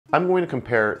I'm going to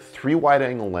compare 3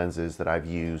 wide-angle lenses that I've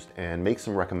used and make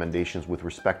some recommendations with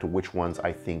respect to which ones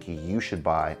I think you should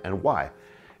buy and why.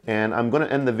 And I'm going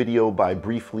to end the video by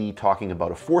briefly talking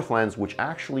about a 4th lens, which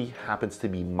actually happens to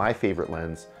be my favorite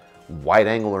lens,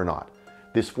 wide-angle or not.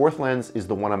 This 4th lens is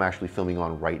the one I'm actually filming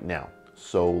on right now.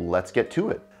 So let's get to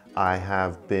it. I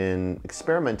have been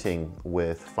experimenting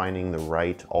with finding the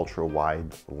right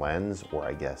ultra-wide lens, or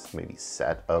I guess maybe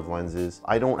set of lenses.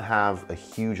 I don't have a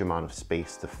huge amount of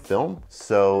space to film,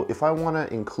 so if I want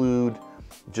to include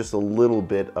just a little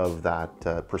bit of that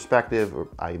perspective,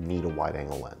 I need a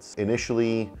wide-angle lens.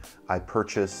 Initially, I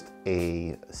purchased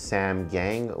a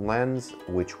Samyang lens,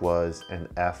 which was an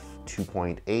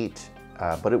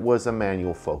F2.8, but it was a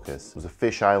manual focus. It was a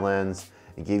fisheye lens.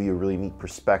 It gave you a really neat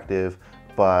perspective,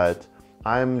 but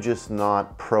I'm just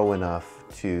not pro enough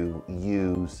to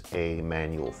use a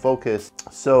manual focus.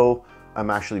 So I'm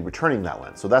actually returning that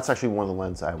lens. So that's actually one of the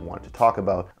lenses I wanted to talk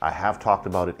about. I have talked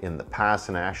about it in the past,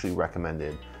 and I actually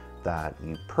recommended that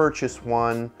you purchase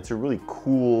one. It's a really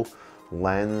cool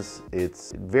lens.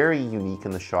 It's very unique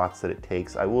in the shots that it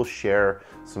takes. I will share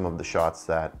some of the shots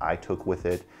that I took with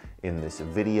it in this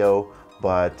video,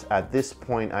 but at this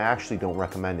point, I actually don't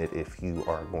recommend it if you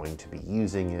are going to be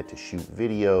using it to shoot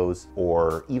videos,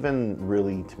 or even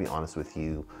really, to be honest with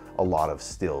you, a lot of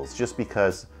stills, just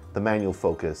because the manual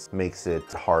focus makes it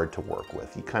hard to work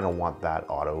with. You kind of want that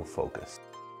auto focus.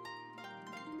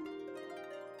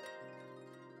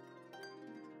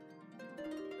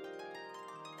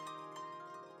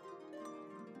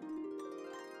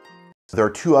 There are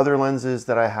 2 other lenses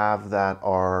that I have that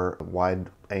are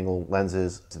wide-angle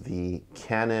lenses. The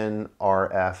Canon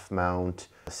RF mount,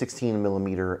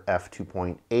 16mm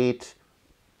f2.8.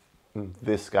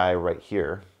 This guy right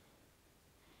here.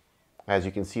 As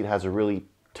you can see, it has a really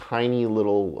tiny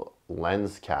little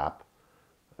lens cap.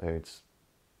 It's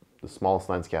the smallest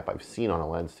lens cap I've seen on a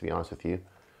lens, to be honest with you.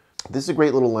 This is a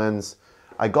great little lens.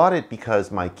 I got it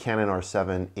because my Canon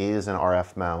R7 is an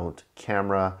RF mount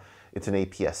camera. It's an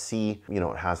APS-C, you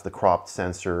know, it has the cropped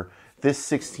sensor. This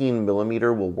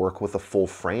 16mm will work with a full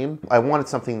frame. I wanted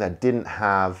something that didn't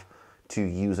have to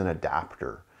use an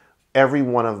adapter. Every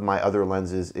one of my other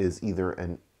lenses is either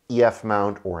an EF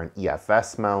mount or an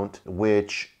EFS mount,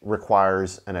 which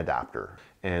requires an adapter.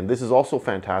 And this is also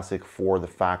fantastic for the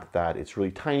fact that it's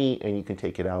really tiny and you can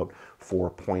take it out for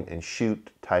point and shoot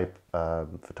type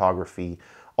photography.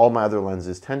 All my other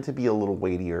lenses tend to be a little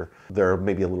weightier. They're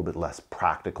maybe a little bit less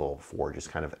practical for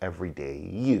just kind of everyday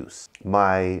use.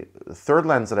 My 3rd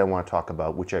lens that I want to talk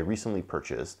about, which I recently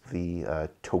purchased, the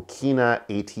Tokina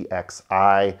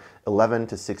ATX-i 11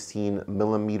 to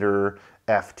 16mm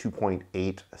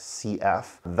f2.8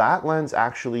 CF. That lens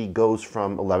actually goes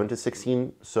from 11 to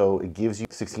 16, so it gives you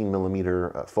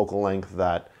 16mm focal length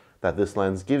that this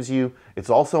lens gives you. It's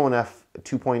also an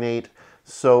f2.8.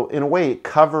 So in a way, it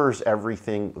covers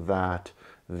everything that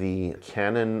the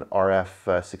Canon RF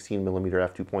 16mm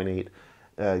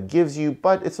f2.8 gives you,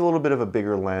 but it's a little bit of a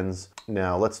bigger lens.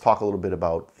 Now let's talk a little bit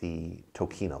about the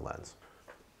Tokina lens.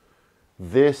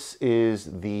 This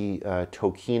is the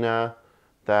Tokina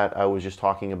that I was just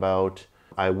talking about.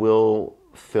 I will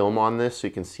film on this so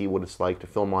you can see what it's like to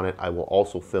film on it. I will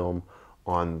also film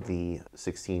on the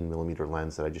 16mm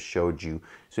lens that I just showed you,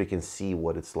 so you can see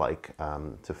what it's like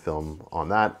to film on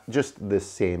that. Just this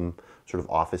same sort of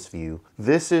office view.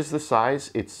 This is the size.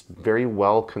 It's very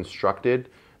well constructed.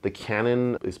 The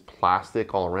Canon is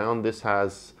plastic all around. This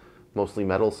has mostly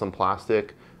metal, some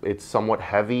plastic. It's somewhat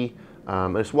heavy.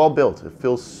 It's well built. It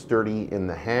feels sturdy in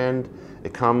the hand.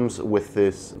 It comes with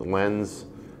this lens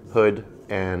hood,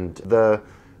 and the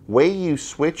way you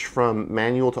switch from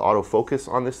manual to autofocus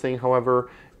on this thing, however,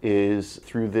 is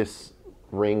through this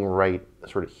ring right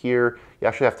sort of here. You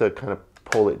actually have to kind of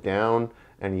pull it down,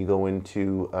 and you go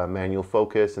into manual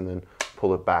focus and then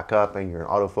pull it back up and you're in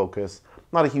autofocus.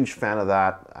 Not a huge fan of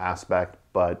that aspect,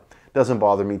 but it doesn't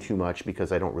bother me too much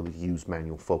because I don't really use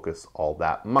manual focus all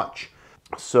that much.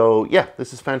 So yeah,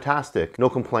 this is fantastic. No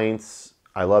complaints.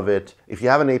 I love it. If you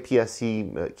have an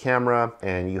APS-C camera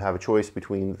and you have a choice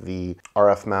between the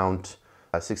RF mount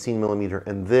 16mm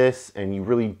and this, and you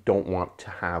really don't want to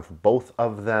have both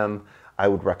of them, I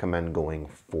would recommend going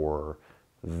for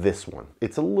this one.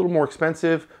 It's a little more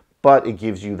expensive, but it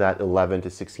gives you that 11 to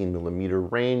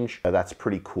 16mm range. That's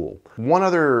pretty cool. One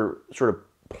other sort of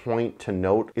point to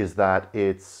note is that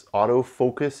its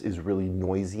autofocus is really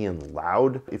noisy and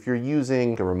loud. If you're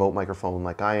using a remote microphone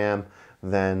like I am,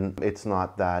 then it's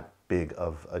not that big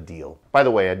of a deal. By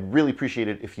the way, I'd really appreciate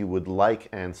it if you would like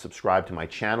and subscribe to my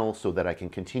channel so that I can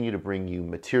continue to bring you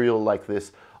material like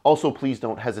this. Also, please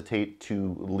don't hesitate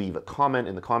to leave a comment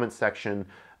in the comment section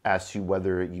as to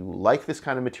whether you like this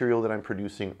kind of material that I'm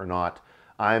producing or not.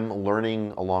 I'm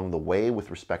learning along the way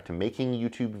with respect to making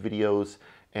YouTube videos,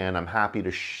 and I'm happy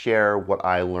to share what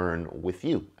I learn with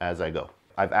you as I go.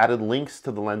 I've added links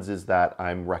to the lenses that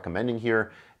I'm recommending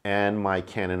here and my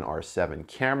Canon R7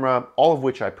 camera, all of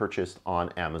which I purchased on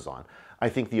Amazon. I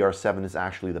think the R7 is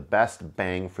actually the best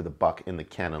bang for the buck in the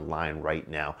Canon line right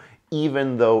now,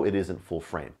 even though it isn't full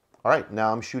frame. All right,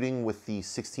 now I'm shooting with the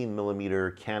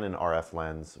 16mm Canon RF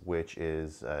lens, which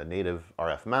is a native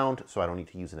RF mount, so I don't need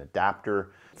to use an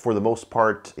adapter. For the most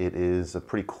part, it is a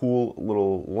pretty cool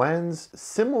little lens,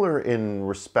 similar in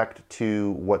respect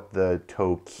to what the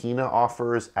Tokina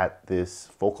offers at this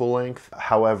focal length.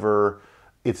 However,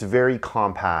 it's very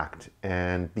compact,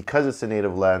 and because it's a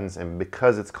native lens and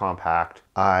because it's compact,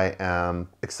 I am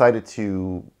excited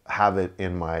to have it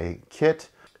in my kit.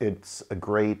 It's a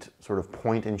great sort of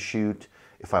point and shoot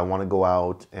if I want to go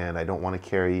out and I don't want to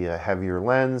carry a heavier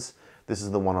lens. This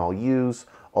is the one I'll use,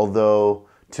 although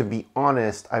to be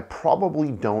honest, I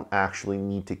probably don't actually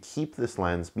need to keep this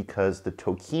lens because the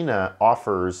Tokina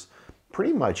offers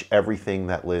pretty much everything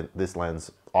that this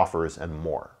lens offers and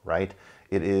more, right?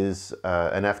 It is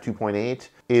an F2.8.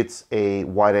 It's a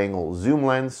wide-angle zoom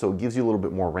lens, so it gives you a little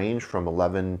bit more range from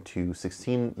 11 to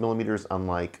 16 millimeters,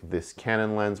 unlike this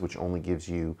Canon lens, which only gives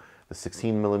you the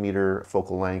 16 millimeter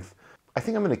focal length. I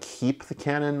think I'm going to keep the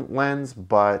Canon lens,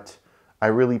 but I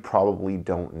really probably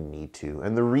don't need to.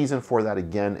 And the reason for that,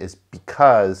 again, is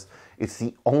because it's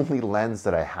the only lens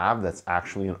that I have that's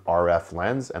actually an RF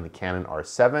lens, and the Canon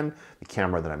R7, the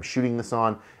camera that I'm shooting this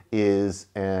on, is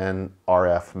an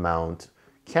RF mount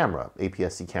camera,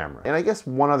 APS-C camera. And I guess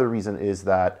one other reason is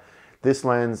that this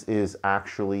lens is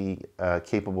actually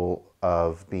capable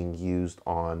of being used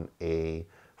on a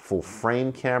full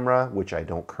frame camera, which I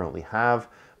don't currently have,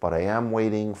 but I am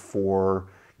waiting for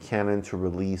Canon to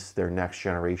release their next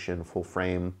generation full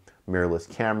frame mirrorless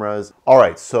cameras. All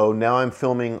right, so now I'm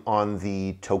filming on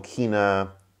the Tokina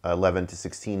 11 to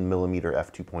 16 millimeter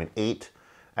f2.8.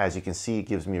 As you can see, it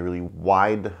gives me a really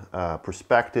wide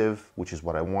perspective, which is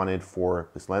what I wanted for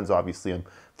this lens. Obviously, I'm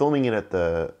filming it at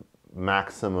the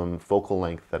maximum focal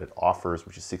length that it offers,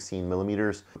 which is 16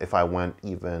 millimeters. If I went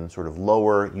even sort of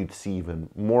lower, you'd see even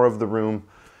more of the room.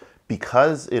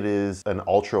 Because it is an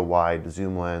ultra wide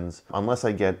zoom lens, unless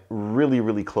I get really,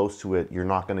 really close to it, you're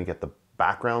not gonna get the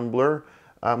background blur,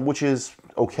 which is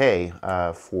okay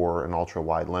for an ultra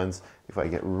wide lens. If I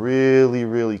get really,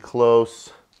 really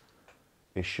close,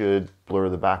 it should blur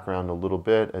the background a little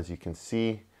bit, as you can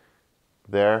see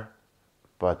there.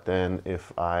 But then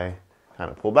if I kind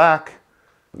of pull back,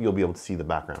 you'll be able to see the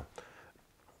background.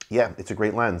 Yeah, it's a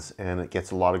great lens and it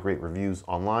gets a lot of great reviews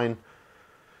online.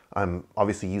 I'm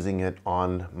obviously using it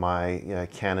on my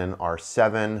Canon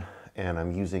R7, and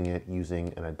I'm using it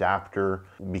using an adapter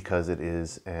because it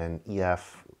is an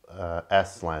EF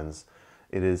lens.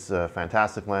 It is a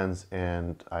fantastic lens,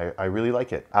 and I really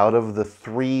like it. Out of the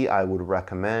three, I would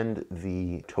recommend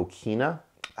the Tokina.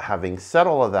 Having said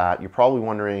all of that, you're probably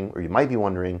wondering, or you might be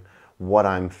wondering, what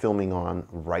I'm filming on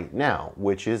right now,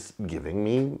 which is giving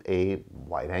me a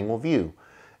wide-angle view.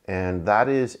 And that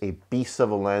is a beast of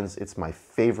a lens. It's my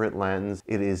favorite lens.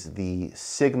 It is the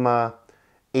Sigma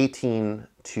 18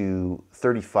 to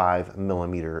 35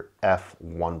 millimeter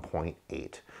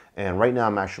f1.8. And right now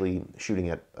I'm actually shooting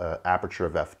at aperture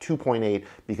of f2.8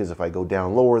 because if I go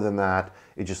down lower than that,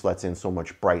 it just lets in so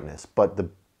much brightness. But the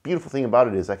beautiful thing about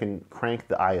it is I can crank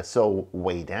the ISO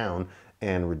way down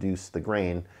and reduce the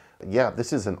grain. Yeah,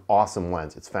 this is an awesome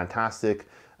lens. It's fantastic.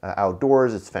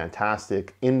 Outdoors, it's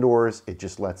fantastic. Indoors, it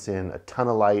just lets in a ton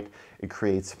of light. It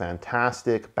creates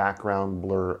fantastic background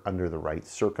blur under the right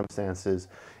circumstances.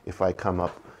 If I come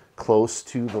up close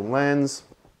to the lens,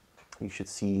 you should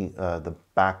see the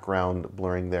background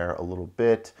blurring there a little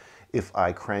bit. If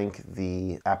I crank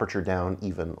the aperture down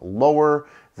even lower,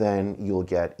 then you'll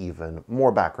get even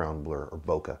more background blur or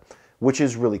bokeh, which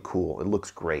is really cool. It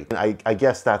looks great. And I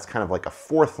guess that's kind of like a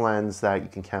fourth lens that you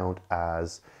can count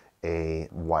as a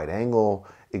wide angle.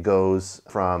 It goes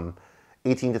from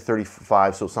 18 to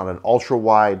 35, so it's not an ultra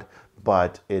wide,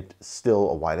 but it's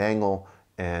still a wide angle,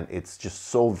 and it's just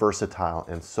so versatile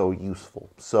and so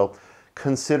useful. So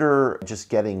consider just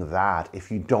getting that if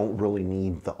you don't really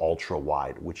need the ultra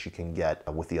wide, which you can get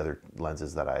with the other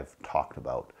lenses that I've talked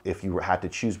about. If you had to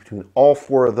choose between all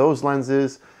four of those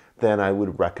lenses, then I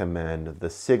would recommend the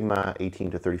Sigma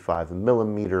 18 to 35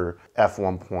 millimeter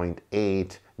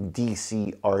f1.8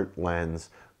 DC Art lens.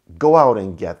 Go out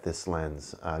and get this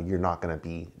lens. You're not going to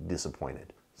be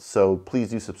disappointed. So please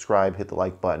do subscribe, hit the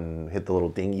like button, hit the little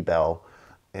dingy bell,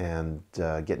 and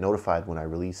get notified when I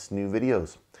release new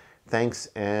videos. Thanks,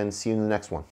 and see you in the next one.